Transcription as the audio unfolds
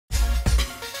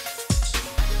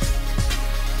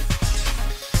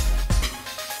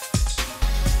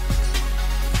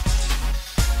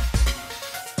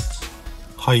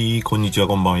はい、こんにちは、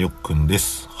こんばんは、よっくんで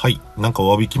す。はい、なんか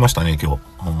お詫び来ましたね、今日。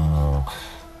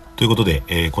ということ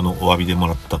で、このお詫びでも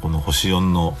らったこの星4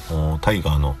のタイ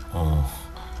ガーの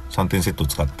3点セットを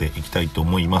使っていきたいと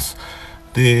思います。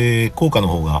で、効果の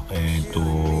方が、普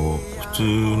通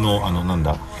の、ヘ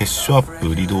ッシュアッ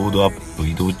プ、リロードアップ、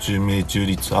移動中命中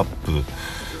率アップ、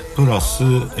プラス、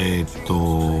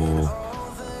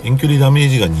遠距離ダメー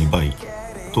ジが2倍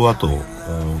と、あと、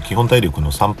基本体力の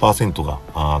 3% が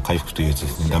回復というやつで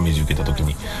すね。ダメージ受けた時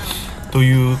にと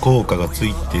いう効果がつ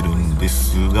いてるんで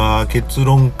すが、結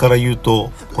論から言うと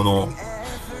この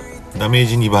ダメー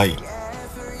ジ2倍効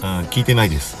いてない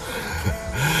です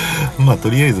まあと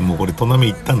りあえずもうこれトナメ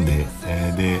行ったんで、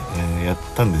やっ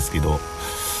たんですけど、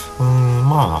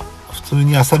まあ普通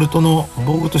にアサルトの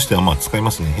防具としてはまあ使い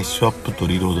ますね。ヘッシュアップと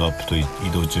リロードアップと移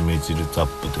動中命中率アッ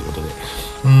プということで、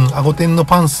アゴテンの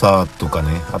パンサーとか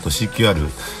ね、あと CQR、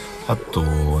 あとこ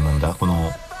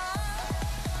の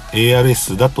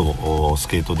ARS だとス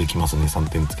ケートできますね。3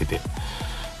点つけて、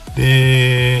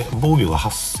で防御が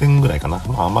8000ぐらいかな。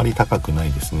まああまり高くな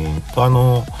いですね。とあ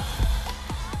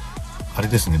れ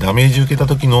ですね、ダメージ受けた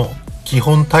時の基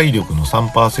本体力の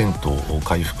 3% を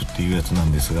回復っていうやつな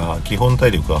んですが、基本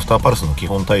体力、アフターパルスの基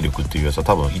本体力っていうやつは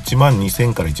多分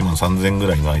12000から13000ぐ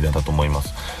らいの間だと思いま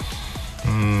す。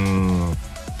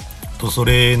そ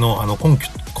れの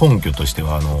根拠として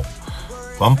は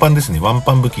ワンパンですね。ワン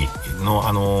パン武器の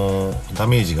ダ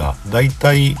メージがだい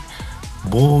たい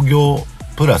防御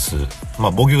プラス、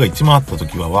防御が1万あった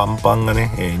時はワンパンが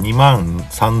ね、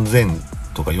23000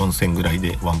とか4000ぐらい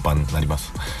でワンパンになりま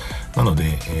す。なの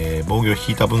で、防御引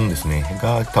いた分ですね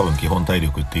が多分基本体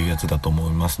力っていうやつだと思い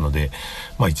ますので、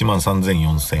13000、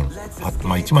4000、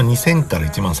12000から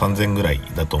13000ぐらい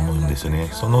だと思うんですよね。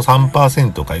その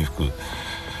 3% 回復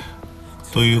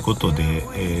ということで、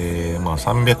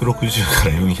360か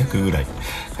ら400ぐらい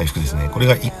回復ですね。これ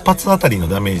が一発あたりの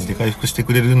ダメージで回復して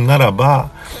くれるなら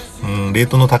ば、レー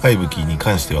トの高い武器に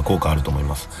関しては効果あると思い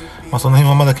ます。その辺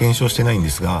はまだ検証してないんで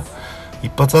すが、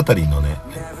一発あたり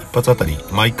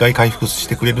毎回回復し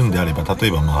てくれるんであれば、例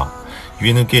えば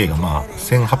UNK が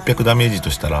1800ダメージ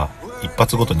としたら一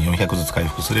発ごとに400ずつ回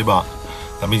復すれば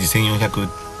ダメージ1400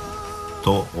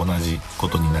と同じこ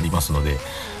とになりますので、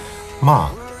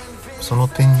その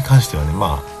点に関してはね、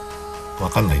わ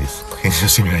かんないです。検証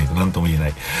してみないと何とも言えな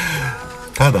い。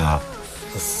ただ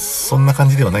そんな感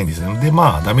じではないんですね。で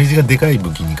ダメージがでかい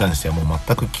武器に関してはもう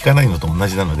全く効かないのと同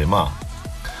じなので、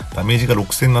ダメージが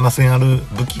6000、7000ある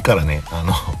武器からね、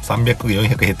300、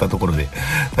400減ったところで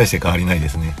大して変わりないで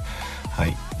すね。は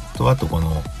い。あとこ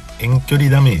の遠距離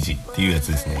ダメージっていうや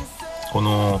つですね。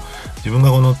自分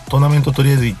がこのトーナメントと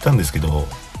りあえず行ったんですけど、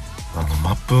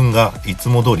マップ運がいつ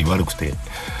も通り悪くて、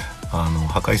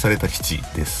破壊された基地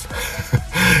です。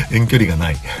遠距離が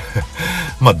ない。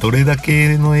どれだ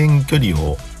けの遠距離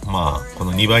を、こ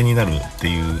の2倍になるって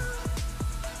いう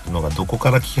のがどこ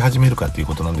から効き始めるかっていう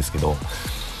ことなんですけど、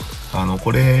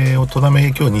これをトナ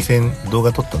メ今日2000動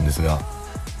画撮ったんですが、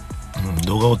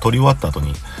動画を撮り終わった後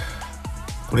に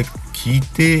これ聞い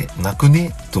てなく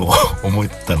ねと思っ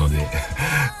たので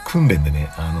訓練でね、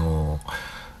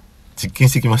実験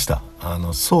してきました。倉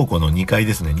庫の2階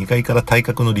ですね。2階から対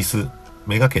角のリス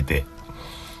めがけて、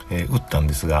撃ったん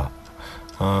ですが、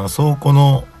倉庫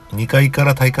の2階か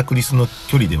ら対角リスの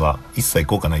距離では一切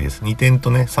効果ないです。2点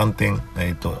とね3点、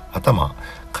頭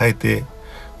変えて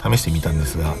試してみたんで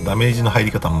すが、ダメージの入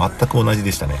り方は全く同じ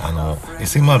でしたね。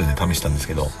SMR で試したんです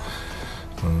けど、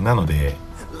なので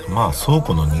倉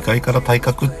庫の2階から対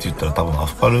角って言ったら多分ア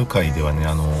フパル界ではね、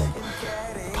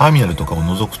ターミナルとかを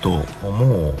除くと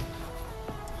もう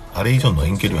あれ以上の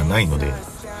遠距離はないので、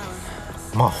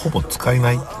ほぼ使え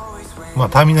ない。タ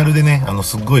ーミナルでね、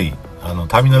すっごい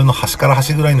ターミナルの端から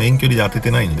端ぐらいの遠距離で当てて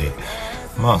ないので、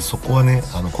そこはね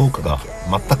効果が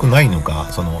全くないのか、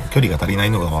その距離が足りな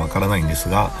いのかわからないんです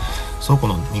が、倉庫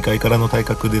の2階からの対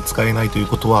角で使えないという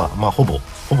ことは、ほぼ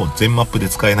全マップで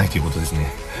使えないということです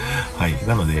ね。はい。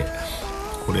なので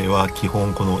これは基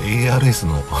本この ARS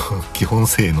の基本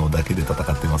性能だけで戦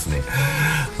ってますね。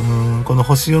この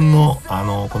星4の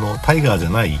このタイガーじゃ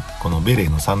ないこのベレー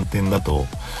の3点だと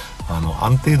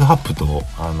安定度アップと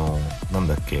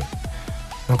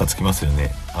なんかつきますよ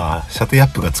ね。射程ア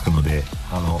ップがつくので、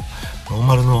ノー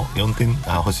マルの4点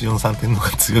星4、3点の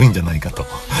方が強いんじゃないかと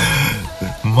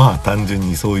単純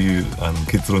にそういう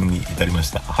結論に至りまし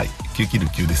た。はい。9キル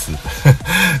9です。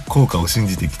効果を信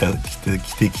じてきたん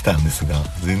ですが、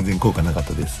全然効果なかっ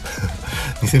たです。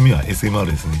2戦目は SMR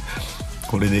ですね。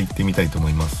これで行ってみたいと思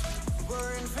います。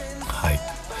はい。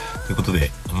ということ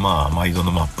で、まあ毎度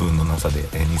のマップのなさで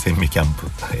2戦目キャンプ、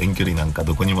遠距離なんか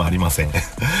どこにもありません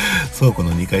倉庫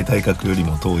の2階対角より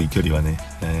も遠い距離はね、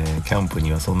キャンプ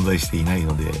には存在していない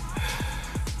ので、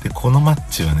このマッ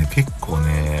チはね結構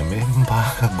ねメンバ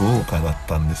ーが豪華だっ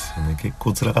たんですよね。結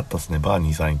構辛かったですね。バー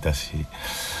ニーさんいたし、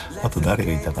あと誰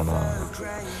がいたかな、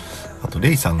あと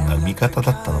レイさんが味方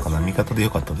だったのかな。味方でよ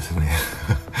かったですね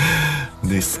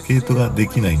でスケートがで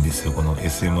きないんですよ、この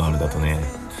SMR だとね。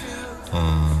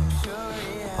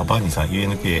バーニーさん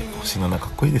UNK 星7かっ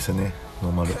こいいですよね、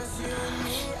ノーマル。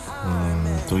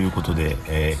ということで、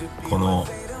この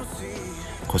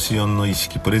星4の意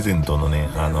識プレゼントのね、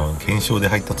検証で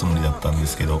入ったつもりだったんで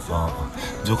すけど、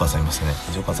ジョーカーさんいましたね。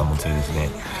ジョーカーさんも強いですね。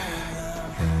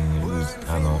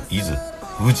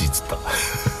ウージーっつったウ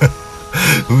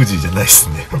ージーじゃないです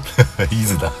ねイ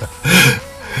ズだ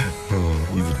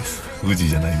イズです。ウージー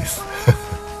じゃないです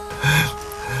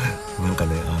なんか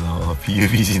ね、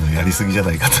PUBG のやりすぎじゃ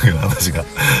ないかという話が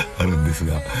あるんです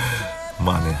が、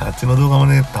まあね、あっちの動画も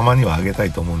ねたまには上げた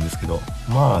いと思うんですけど、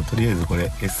まあとりあえずこ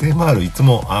れ SMR いつ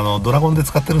もドラゴンで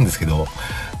使ってるんですけど、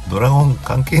ドラゴン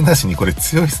関係なしにこれ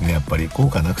強いですね。やっぱり効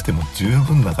果なくても十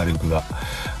分な火力が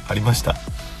ありました。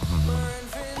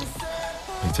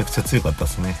めちゃくちゃ強かったで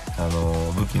すね。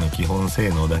武器の基本性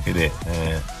能だけで、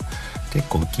結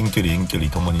構近距離遠距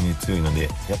離ともにね強いので、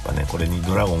やっぱねこれに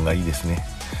ドラゴンがいいですね。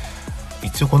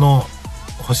一応この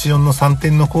星4の3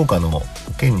点の効果の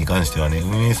件に関してはね、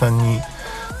運営さんに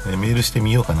メールして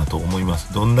みようかなと思いま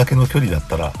す。どんだけの距離だっ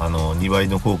たら2倍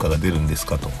の効果が出るんです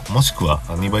かと、もしくは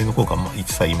2倍の効果も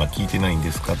一切今聞いてないん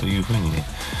ですかというふうにね、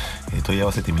問い合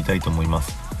わせてみたいと思いま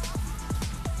す。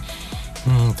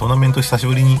トーナメント久し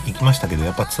ぶりに行きましたけど、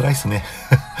やっぱ辛いっすね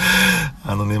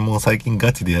もう最近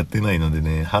ガチでやってないので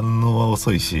ね、反応は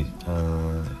遅いし、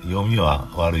読みは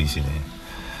悪いしね、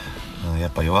や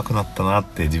っぱ弱くなったなっ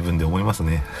て自分で思います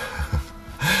ね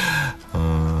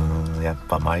やっ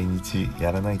ぱ毎日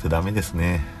やらないとダメです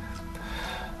ね。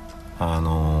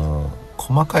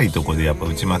細かいとこでやっぱ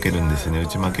打ち負けるんですよね。打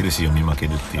ち負けるし読み負け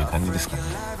るっていう感じですかね。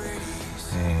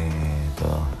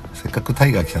せっかくタ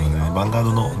イガー来たのでね、ヴァンガー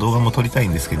ドの動画も撮りたい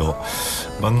んですけど、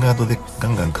ヴァンガードでガ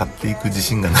ンガン買っていく自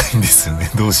信がないんですよね。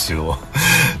どうしよう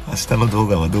明日の動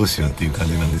画はどうしようっていう感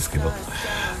じなんですけど、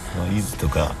イズと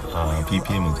か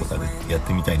PPM とかでやっ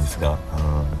てみたいんですが、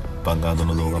ヴァンガード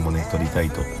の動画もね撮りたい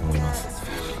と思います。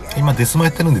今デスマや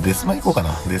ってるんでデスマ行こうか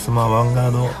な。デスマヴァンガ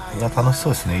ードが楽し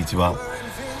そうですね。一番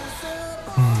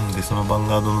デスマヴァン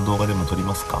ガードの動画でも撮り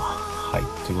ますか。は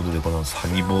い、ということで、この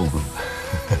詐欺防具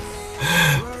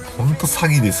ほんと詐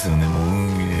欺ですよね。もう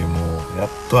運営もやっ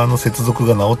と接続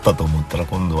が治ったと思ったら、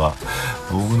今度は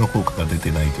防具の効果が出て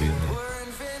ないというね、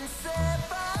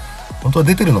本当は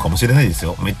出てるのかもしれないです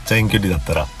よ。めっちゃ遠距離だっ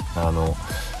たらア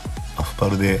フパ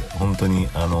ルで本当に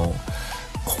こ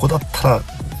こだったら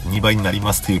2倍になり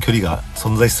ますという距離が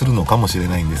存在するのかもしれ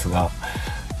ないんですが、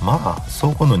まあ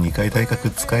倉庫の2階対角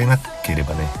使えなけれ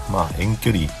ばね、まあ遠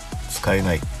距離使え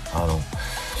ない、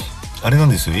あれなん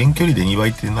ですよ。遠距離で2倍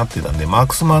ってなってたんで、マー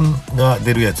クスマンが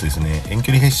出るやつですね。遠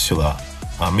距離ヘッシュが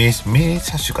名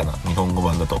車種かな、日本語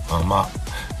版だと。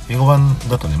英語版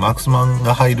だとね、マークスマン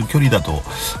が入る距離だと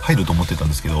入ると思ってたん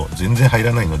ですけど、全然入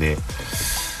らないので、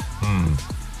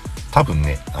多分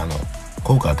ね、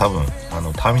効果は多分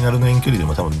ターミナルの遠距離で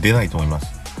も多分出ないと思います。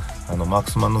マーク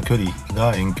スマンの距離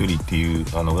が遠距離っていう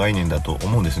概念だと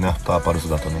思うんですね。アフターパルス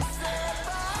だとね。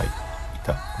はい、い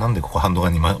た。なんでここハンドガ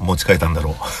ンに、持ち替えたんだ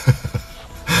ろ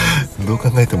うどう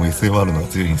考えても SMR の方が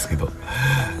強いんですけど、も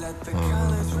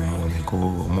うね、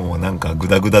もうなんかグ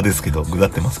ダグダですけど、グダっ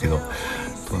てますけど、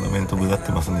トーナメントグダっ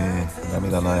てますね。ダメ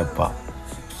だな、やっぱ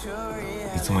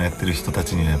いつもやってる人た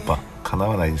ちにはやっぱかな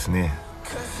わないですね。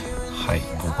はい、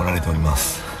怒られておりま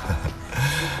す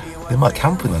で、キ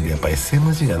ャンプなんでやっぱ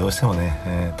SMG がどうしても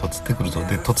ね、とつってくると、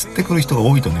でとつってくる人が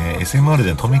多いとね、 SMR じ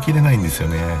ゃ止めきれないんですよ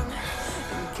ね。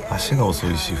足が遅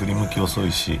いし、振り向き遅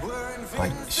いし。は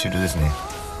い、終了ですね。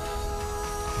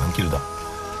何キルだ、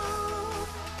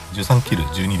13キル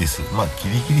12です。ギ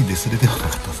リギリデスレではなか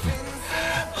ったですね。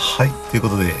はい、というこ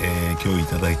とで、今日い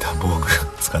ただいた防具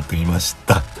使ってみまし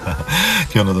た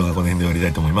今日の動画はこの辺で終わりた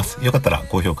いと思います。よかったら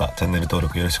高評価、チャンネル登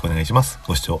録よろしくお願いします。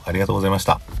ご視聴ありがとうございまし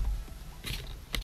た。